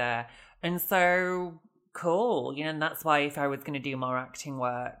going to be there. And so, cool. You know, and that's why if I was going to do more acting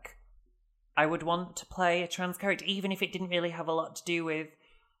work, I would want to play a trans character, even if it didn't really have a lot to do with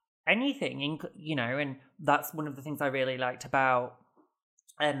anything, you know, and that's one of the things I really liked about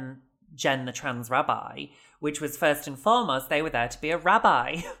Jen the Trans Rabbi, which was first and foremost, they were there to be a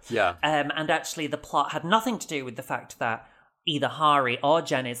rabbi. Yeah. And actually the plot had nothing to do with the fact that either Hari or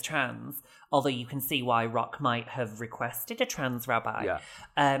Jen is trans, although you can see why Rock might have requested a trans rabbi. Yeah.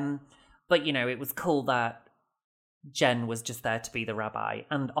 But, you know, it was cool that Jen was just there to be the rabbi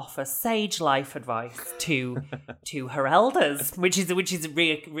and offer sage life advice to her elders, which is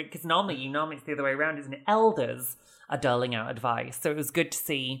because normally it's the other way around, isn't it? Elders are doling out advice. So it was good to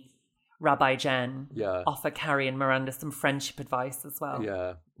see Rabbi Jen offer Carrie and Miranda some friendship advice as well.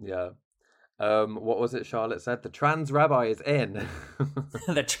 Yeah. What was it Charlotte said? The trans rabbi is in.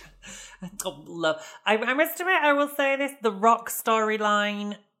 I must admit, I will say this, the Rock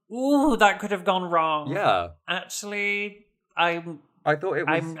storyline, ooh, that could have gone wrong. Yeah. Actually, I thought it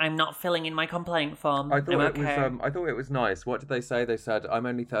was... I'm not filling in my complaint form. I thought it was nice. What did they say? They said, I'm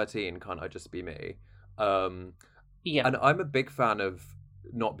only 13, can't I just be me? Yeah. And I'm a big fan of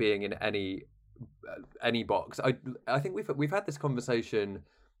not being in any box. I think we've had this conversation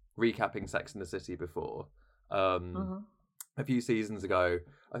recapping Sex and the City before. A few seasons ago,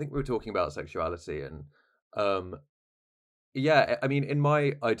 I think we were talking about sexuality, and Yeah, I mean, in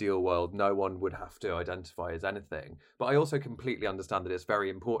my ideal world, no one would have to identify as anything. But I also completely understand that it's very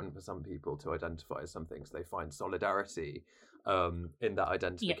important for some people to identify as something, so they find solidarity in that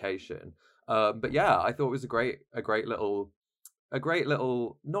identification. But yeah, I thought it was a great little,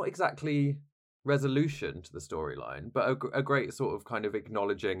 not exactly resolution to the storyline, but a great sort of kind of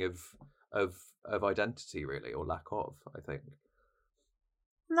acknowledging of identity, really, or lack of, I think.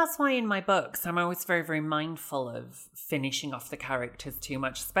 And that's why in my books, I'm always very, very mindful of finishing off the characters too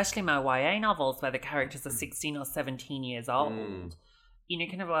much, especially my YA novels where the characters are 16 or 17 years old. You know,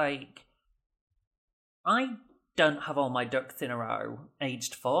 kind of like, I don't have all my ducks in a row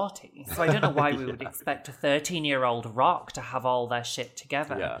aged 40. So I don't know why we would expect a 13-year-old rock to have all their shit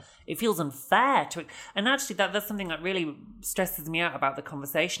together. Yeah. It feels unfair to... And actually, that's something that really stresses me out about the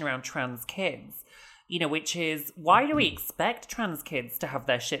conversation around trans kids. You know, which is, why do we expect trans kids to have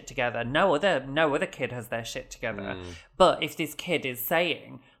their shit together? No other kid has their shit together. But if this kid is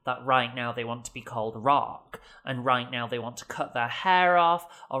saying that right now they want to be called rock, and right now they want to cut their hair off,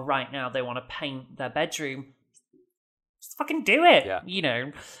 or right now they want to paint their bedroom, just fucking do it. Yeah. You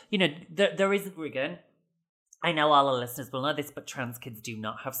know, there is, again, I know all our listeners will know this, but trans kids do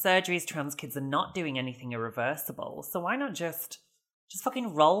not have surgeries. Trans kids are not doing anything irreversible. So why not just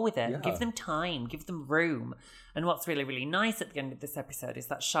fucking roll with it. Yeah. Give them time. Give them room. And what's really, really nice at the end of this episode is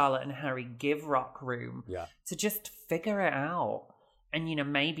that Charlotte and Harry give Rock room to just figure it out. And, you know,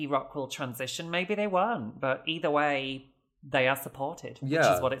 maybe Rock will transition. Maybe they won't. But either way, they are supported, which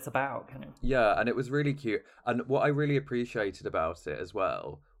is what it's about, kind of. Yeah, and it was really cute. And what I really appreciated about it as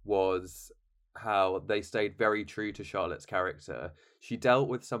well was how they stayed very true to Charlotte's character. She dealt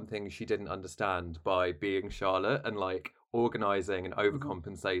with something she didn't understand by being Charlotte and, like, organising and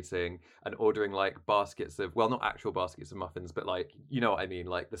overcompensating and ordering like baskets of, well, not actual baskets of muffins, but like, you know what I mean,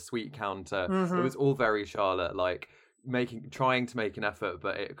 like the sweet counter. It was all very Charlotte, like trying to make an effort,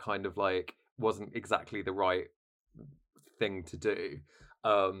 but it kind of like wasn't exactly the right thing to do.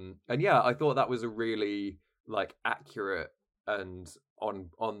 And yeah, I thought that was a really like accurate and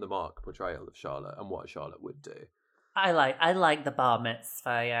on the mark portrayal of Charlotte and what Charlotte would do. I like the bar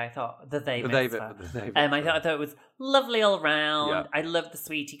mitzvah. Yeah, I thought the they mitzvah. I thought it was lovely all round. Yeah. I loved the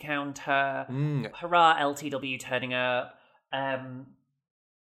sweetie counter. Hurrah, LTW turning up.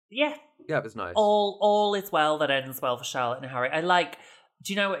 Yeah, it was nice. All is well that ends well for Charlotte and Harry.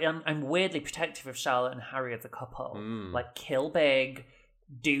 Do you know what? I'm weirdly protective of Charlotte and Harry as a couple. Like, kill big,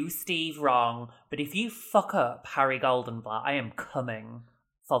 do Steve wrong, but if you fuck up Harry Goldenblatt, I am coming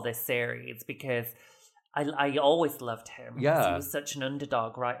for this series because I always loved him. Yeah. He was such an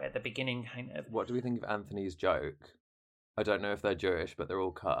underdog right at the beginning, kind of. What do we think of Anthony's joke? I don't know if they're Jewish, but they're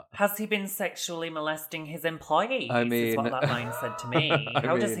all cut. Has he been sexually molesting his employees? I mean, is what that line said to me.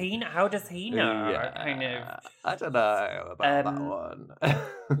 How does he know? Yeah, kind of. I don't know about that one.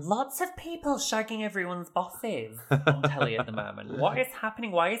 Lots of people shagging everyone's bosses on telly at the moment. What is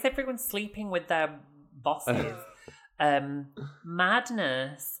happening? Why is everyone sleeping with their bosses?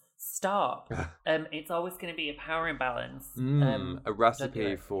 Madness. Stop. It's always going to be a power imbalance. A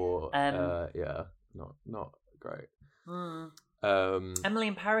recipe for not great. Emily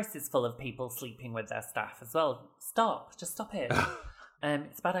in Paris is full of people sleeping with their staff as well. Just stop it.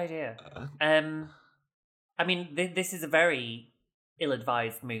 It's a bad idea. I mean, this is a very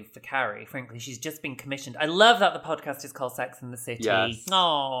ill-advised move for Carrie. Frankly, she's just been commissioned. I love that the podcast is called Sex and the City. Yes.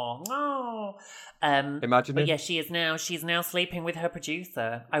 Oh. Imagine but if... yeah, she's now sleeping with her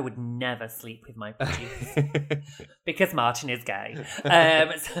producer. I would never sleep with my producer because Martin is gay.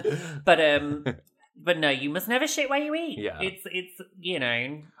 But no, you must never shit where you eat. Yeah. It's you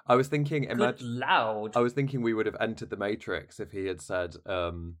know. I was thinking, loud. I was thinking we would have entered the Matrix if he had said,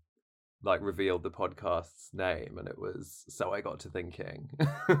 like, revealed the podcast's name, and it was So I Got to Thinking.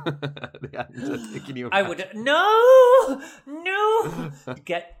 At the end, can you imagine? I would no.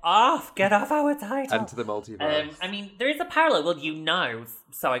 Get off our title. Enter the multiverse. I mean, there is a parallel. Well, you know,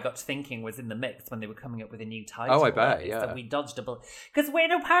 So I Got to Thinking was in the mix when they were coming up with a new title. Oh, I bet, yeah. So we dodged a bullet. Because we're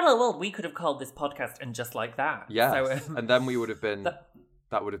in a parallel world. We could have called this podcast And Just Like That. Yes, so, and then we would have been...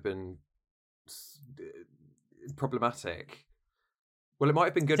 That would have been problematic. Well, it might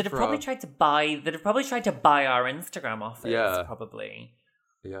have been good They'd have probably tried to buy our Instagram office, probably.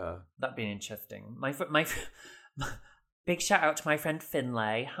 Yeah. That'd be interesting. My big shout out to my friend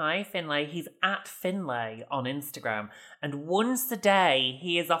Finlay. Hi, Finlay. He's at Finlay on Instagram. And once a day,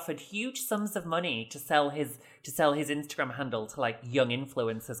 he is offered huge sums of money to sell his Instagram handle to, like, young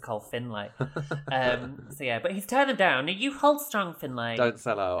influencers called Finlay. So, yeah, but he's turned them down. You hold strong, Finlay. Don't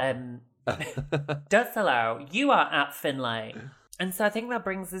sell out. Don't sell out. You are at Finlay. And so I think that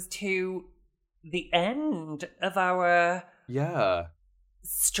brings us to the end of our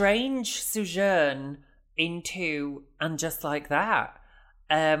strange sojourn into And Just Like That.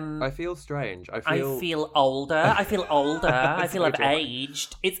 I feel strange. I feel older. I feel So I've do I.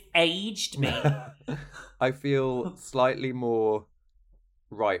 aged. It's aged me. I feel slightly more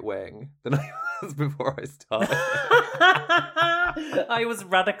right-wing than I was before I started. I was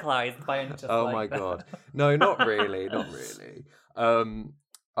radicalized by And Just Oh Like my That. God. No, not really.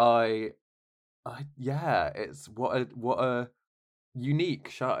 It's what a unique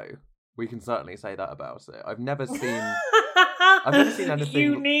show. We can certainly say that about it. I've never seen anything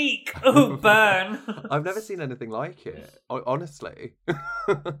unique. Oh, burn. I've never seen anything like it. Honestly.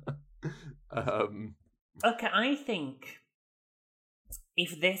 Okay, I think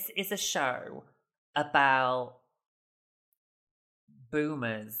if this is a show about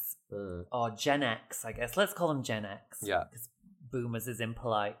boomers or Gen X, I guess, let's call them Gen X. Yeah. Because boomers is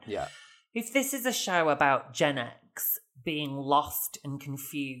impolite. Yeah. If this is a show about Gen X being lost and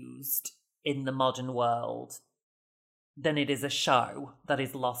confused in the modern world, then it is a show that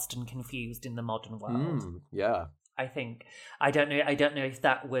is lost and confused in the modern world. Yeah. I think. I don't know if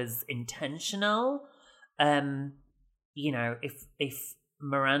that was intentional. If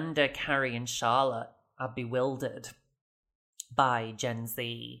Miranda, Carrie, and Charlotte are bewildered by Gen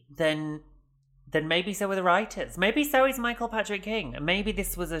Z, then maybe so are the writers. Maybe so is Michael Patrick King. And maybe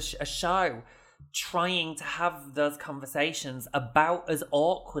this was a show trying to have those conversations about as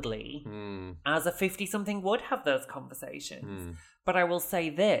awkwardly as a 50-something would have those conversations. But I will say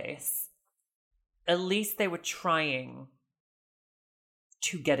this, at least they were trying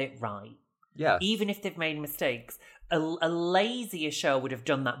to get it right. Yeah. Even if they've made mistakes, a lazier show would have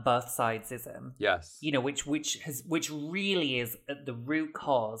done that both sidesism. Yes. Which really is at the root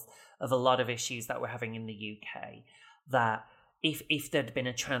cause of a lot of issues that we're having in the UK. That if there'd been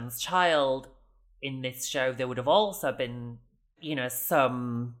a trans child in this show, there would have also been,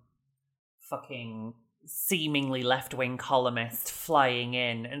 some fucking seemingly left-wing columnist flying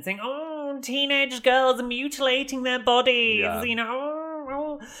in and saying, "Oh, teenage girls are mutilating their bodies," Yeah.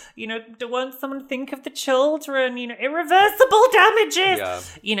 Won't someone think of the children? Irreversible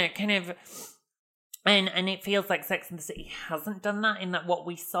damages. Yeah. Kind of. And it feels like Sex and the City hasn't done that, in that what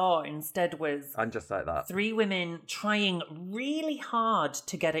we saw instead was And Just Like That. 3 women trying really hard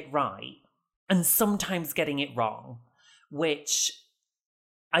to get it right and sometimes getting it wrong, which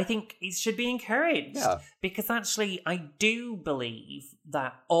I think it should be encouraged. Yeah. Because actually, I do believe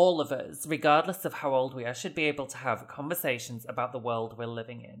that all of us, regardless of how old we are, should be able to have conversations about the world we're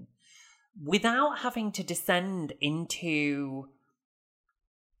living in without having to descend into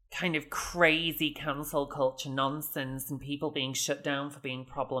kind of crazy cancel culture nonsense and people being shut down for being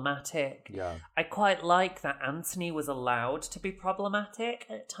problematic. Yeah. I quite like that Anthony was allowed to be problematic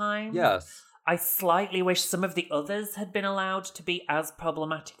at times. Yes. I slightly wish some of the others had been allowed to be as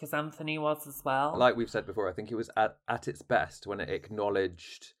problematic as Anthony was as well. Like we've said before, I think it was at its best when it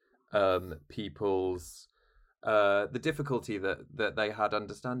acknowledged people's the difficulty that they had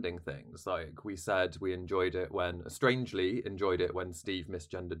understanding things. Like we said, we strangely enjoyed it when Steve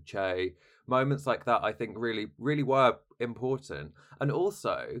misgendered Che. Moments like that, I think, really, really were important. And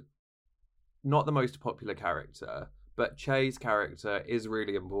also, not the most popular character, but Che's character is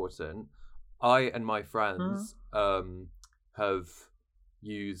really important. I and my friends have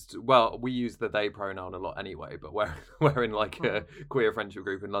used, we use the they pronoun a lot anyway, but we're in like a queer friendship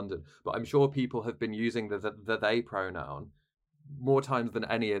group in London. But I'm sure people have been using the they pronoun more times than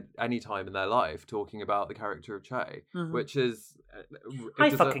any time in their life, talking about the character of Che, which is...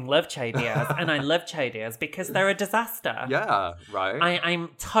 I fucking love Che Diaz, and I love Che Diaz because they're a disaster. Yeah, right. I'm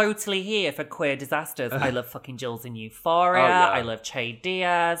totally here for queer disasters. I love fucking Jules in Euphoria. Oh, yeah. I love Che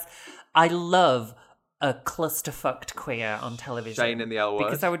Diaz. I love a clusterfucked queer on television. Shane in the L Word.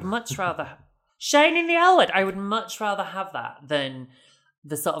 Because I would much rather... Shane in the L Word. I would much rather have that than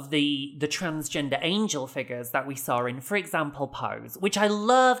the sort of the transgender angel figures that we saw in, for example, Pose, which I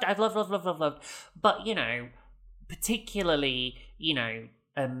loved. I've loved. But, particularly,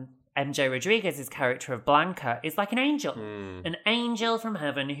 MJ Rodriguez's character of Blanca is like an angel. An angel from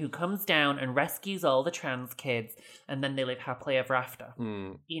heaven who comes down and rescues all the trans kids, and then they live happily ever after.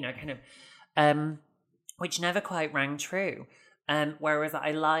 Which never quite rang true. Whereas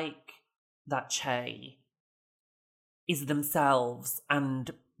I like that Che is themselves and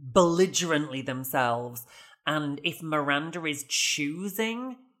belligerently themselves. And if Miranda is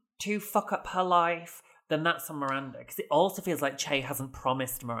choosing to fuck up her life then that's on Miranda. Because it also feels like Che hasn't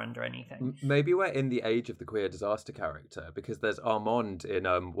promised Miranda anything. Maybe we're in the age of the queer disaster character, because there's Armand in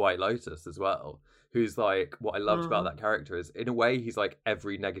White Lotus as well, who's like, what I loved about that character is, in a way, he's like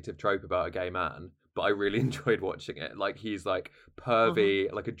every negative trope about a gay man, but I really enjoyed watching it. Like, he's like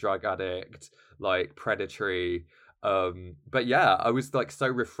pervy, like a drug addict, like predatory. But yeah, I was like so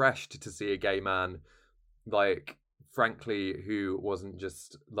refreshed to see a gay man, like, frankly, who wasn't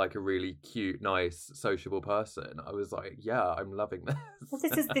just like a really cute, nice, sociable person. I was like, yeah, I'm loving this. Well,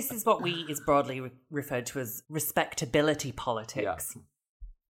 this is what is broadly referred to as respectability politics,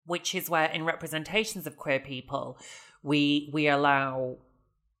 which is where in representations of queer people, we allow,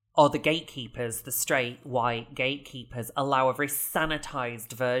 or the gatekeepers, the straight white gatekeepers, allow a very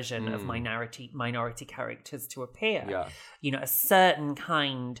sanitized version of minority characters to appear. Yeah. You know, a certain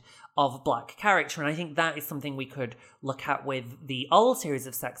kind of black character. And I think that is something we could look at with the old series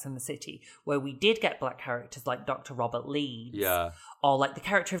of Sex and the City, where we did get black characters like Dr. Robert Leeds. Yeah. Or like the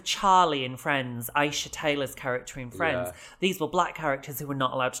character of Charlie in Friends, Aisha Taylor's character in Friends. Yeah. These were black characters who were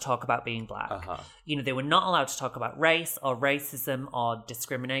not allowed to talk about being black. You know, they were not allowed to talk about race or racism or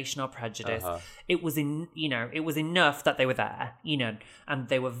discrimination or prejudice. It was it was enough that they were there, you know, and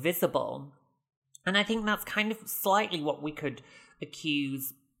they were visible. And I think that's kind of slightly what we could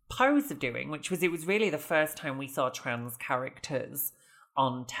accuse Pose of doing, which was, it was really the first time we saw trans characters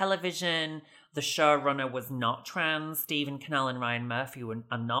on television. The showrunner was not trans. Stephen Cannell and Ryan Murphy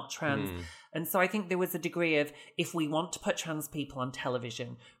are not trans. And so I think there was a degree of, if we want to put trans people on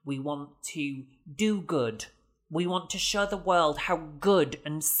television, we want to do good. We want to show the world how good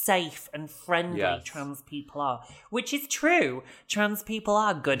and safe and friendly trans people are, which is true. Trans people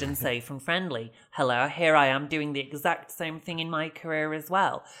are good and safe and friendly. Hello, here I am doing the exact same thing in my career as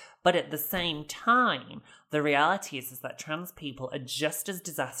well. But at the same time, the reality is that trans people are just as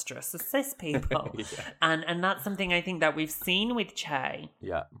disastrous as cis people. And that's something I think that we've seen with Che.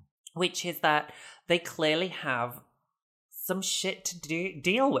 Yeah. Which is that they clearly have some shit to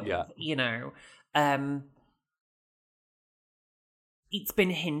deal with, you know. It's been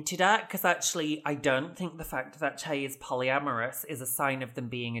hinted at, because actually I don't think the fact that Che is polyamorous is a sign of them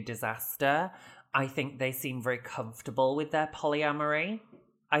being a disaster. I think they seem very comfortable with their polyamory.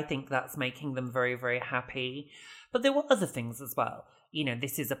 I think that's making them very, very happy. But there were other things as well. You know,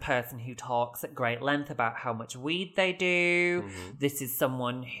 this is a person who talks at great length about how much weed they do. This is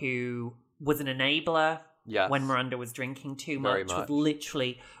someone who was an enabler when Miranda was drinking too much. Was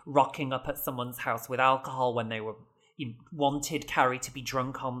literally rocking up at someone's house with alcohol when they were... wanted Carrie to be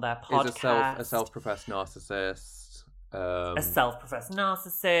drunk on their podcast. A self-professed narcissist. A self-professed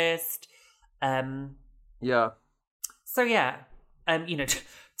narcissist. So you know,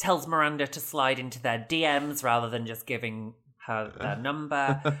 tells Miranda to slide into their DMs rather than just giving her their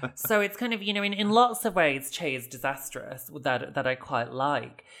number. So it's kind of, you know, in lots of ways, Che is disastrous. That I quite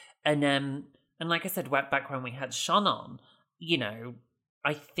like. And like I said, back when we had Sean on, you know,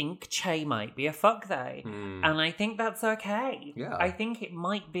 I think Che might be a fuck they. And I think that's okay. Yeah. I think it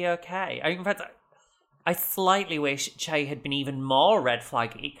might be okay. In fact, I slightly wish Che had been even more red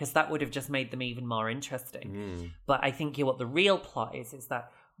flaggy, because that would have just made them even more interesting. But I think what the real plot is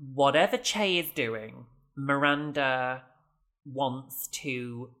that whatever Che is doing, Miranda wants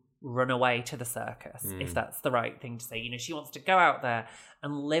to run away to the circus, if that's the right thing to say. You know, she wants to go out there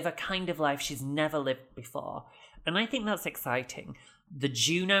and live a kind of life she's never lived before. And I think that's exciting. The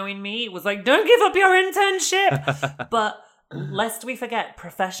Juno in me was like, don't give up your internship. But lest we forget,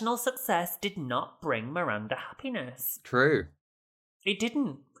 professional success did not bring Miranda happiness. True. It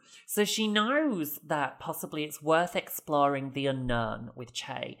didn't. So she knows that possibly it's worth exploring the unknown with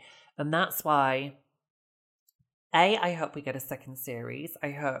Che. And that's why, I hope we get a second series.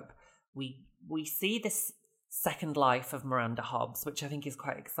 I hope we see this second life of Miranda Hobbs, which I think is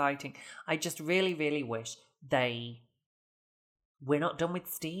quite exciting. I just really, really wish we're not done with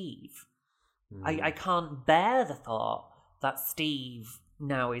Steve. I can't bear the thought that Steve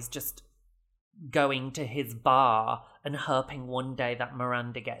now is just going to his bar and hoping one day that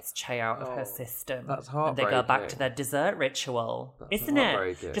Miranda gets Che out of her system. That's heartbreaking. And they go back to their dessert ritual. Isn't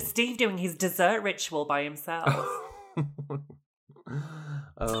it? Just Steve doing his dessert ritual by himself.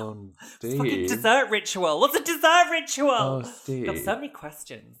 Oh, Steve. Fucking dessert ritual. What's a dessert ritual? Oh, Steve. Got so many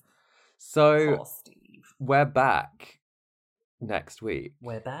questions. So, poor Steve. We're back next week.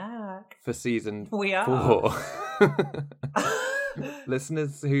 We're back. For season 4. We are.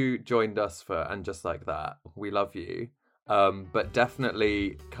 Listeners who joined us for And Just Like That, we love you. But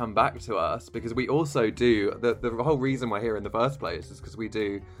definitely come back to us, because we also do, the whole reason we're here in the first place is because we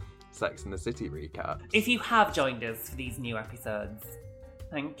do Sex and the City recaps. If you have joined us for these new episodes,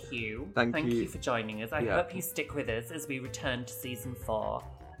 Thank you. Thank you you for joining us. I hope you stick with us as we return to season 4.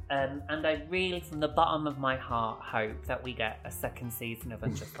 And I really, from the bottom of my heart, hope that we get a second season of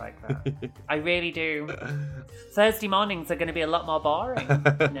And Just Like That. I really do. Thursday mornings are going to be a lot more boring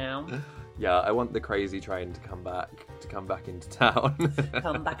now. Yeah, I want the crazy train to come back into town.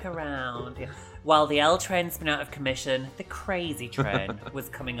 Come back around. Yeah. While the L train's been out of commission, the crazy train was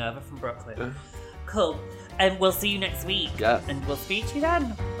coming over from Brooklyn. Cool. And we'll see you next week. Yes. And we'll speak to you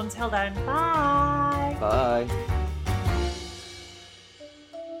then. Until then, bye. Bye.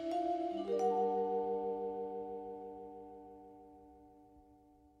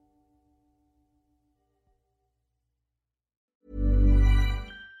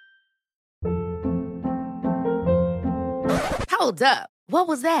 Hold up. What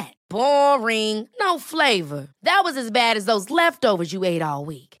was that? Boring. No flavor. That was as bad as those leftovers you ate all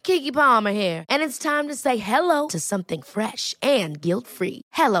week. Keke Palmer here, and it's time to say hello to something fresh and guilt-free.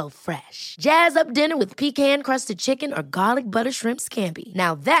 Hello Fresh. Jazz up dinner with pecan-crusted chicken or garlic butter shrimp scampi.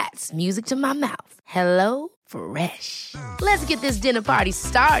 Now that's music to my mouth. Hello Fresh. Let's get this dinner party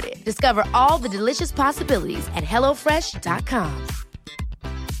started. Discover all the delicious possibilities at hellofresh.com.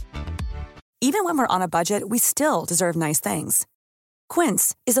 Even when we're on a budget, we still deserve nice things.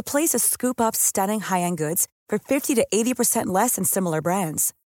 Quince is a place to scoop up stunning high-end goods for 50 to 80% less than similar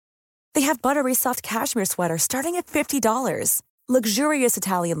brands. They have buttery soft cashmere sweaters starting at $50, luxurious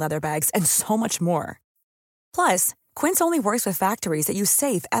Italian leather bags, and so much more. Plus, Quince only works with factories that use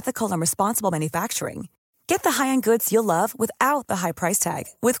safe, ethical, and responsible manufacturing. Get the high-end goods you'll love without the high price tag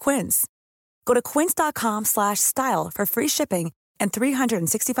with Quince. Go to quince.com/style for free shipping and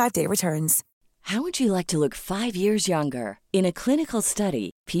 365-day returns. How would you like to look 5 years younger? In a clinical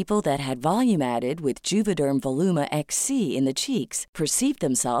study, people that had volume added with Juvederm Voluma XC in the cheeks perceived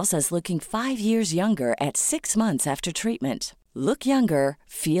themselves as looking 5 years younger at 6 months after treatment. Look younger,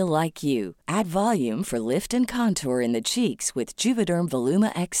 feel like you. Add volume for lift and contour in the cheeks with Juvederm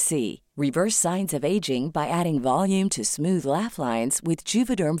Voluma XC. Reverse signs of aging by adding volume to smooth laugh lines with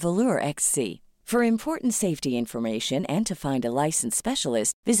Juvederm Volure XC. For important safety information and to find a licensed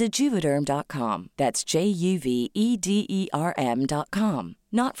specialist, visit Juvederm.com. That's JUVEDERM.com.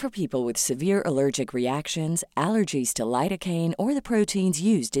 Not for people with severe allergic reactions, allergies to lidocaine, or the proteins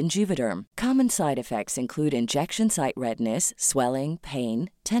used in Juvederm. Common side effects include injection site redness, swelling, pain,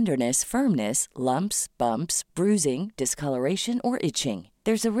 tenderness, firmness, lumps, bumps, bruising, discoloration, or itching.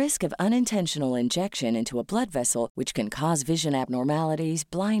 There's a risk of unintentional injection into a blood vessel, which can cause vision abnormalities,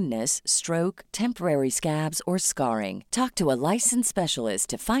 blindness, stroke, temporary scabs, or scarring. Talk to a licensed specialist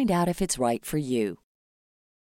to find out if it's right for you.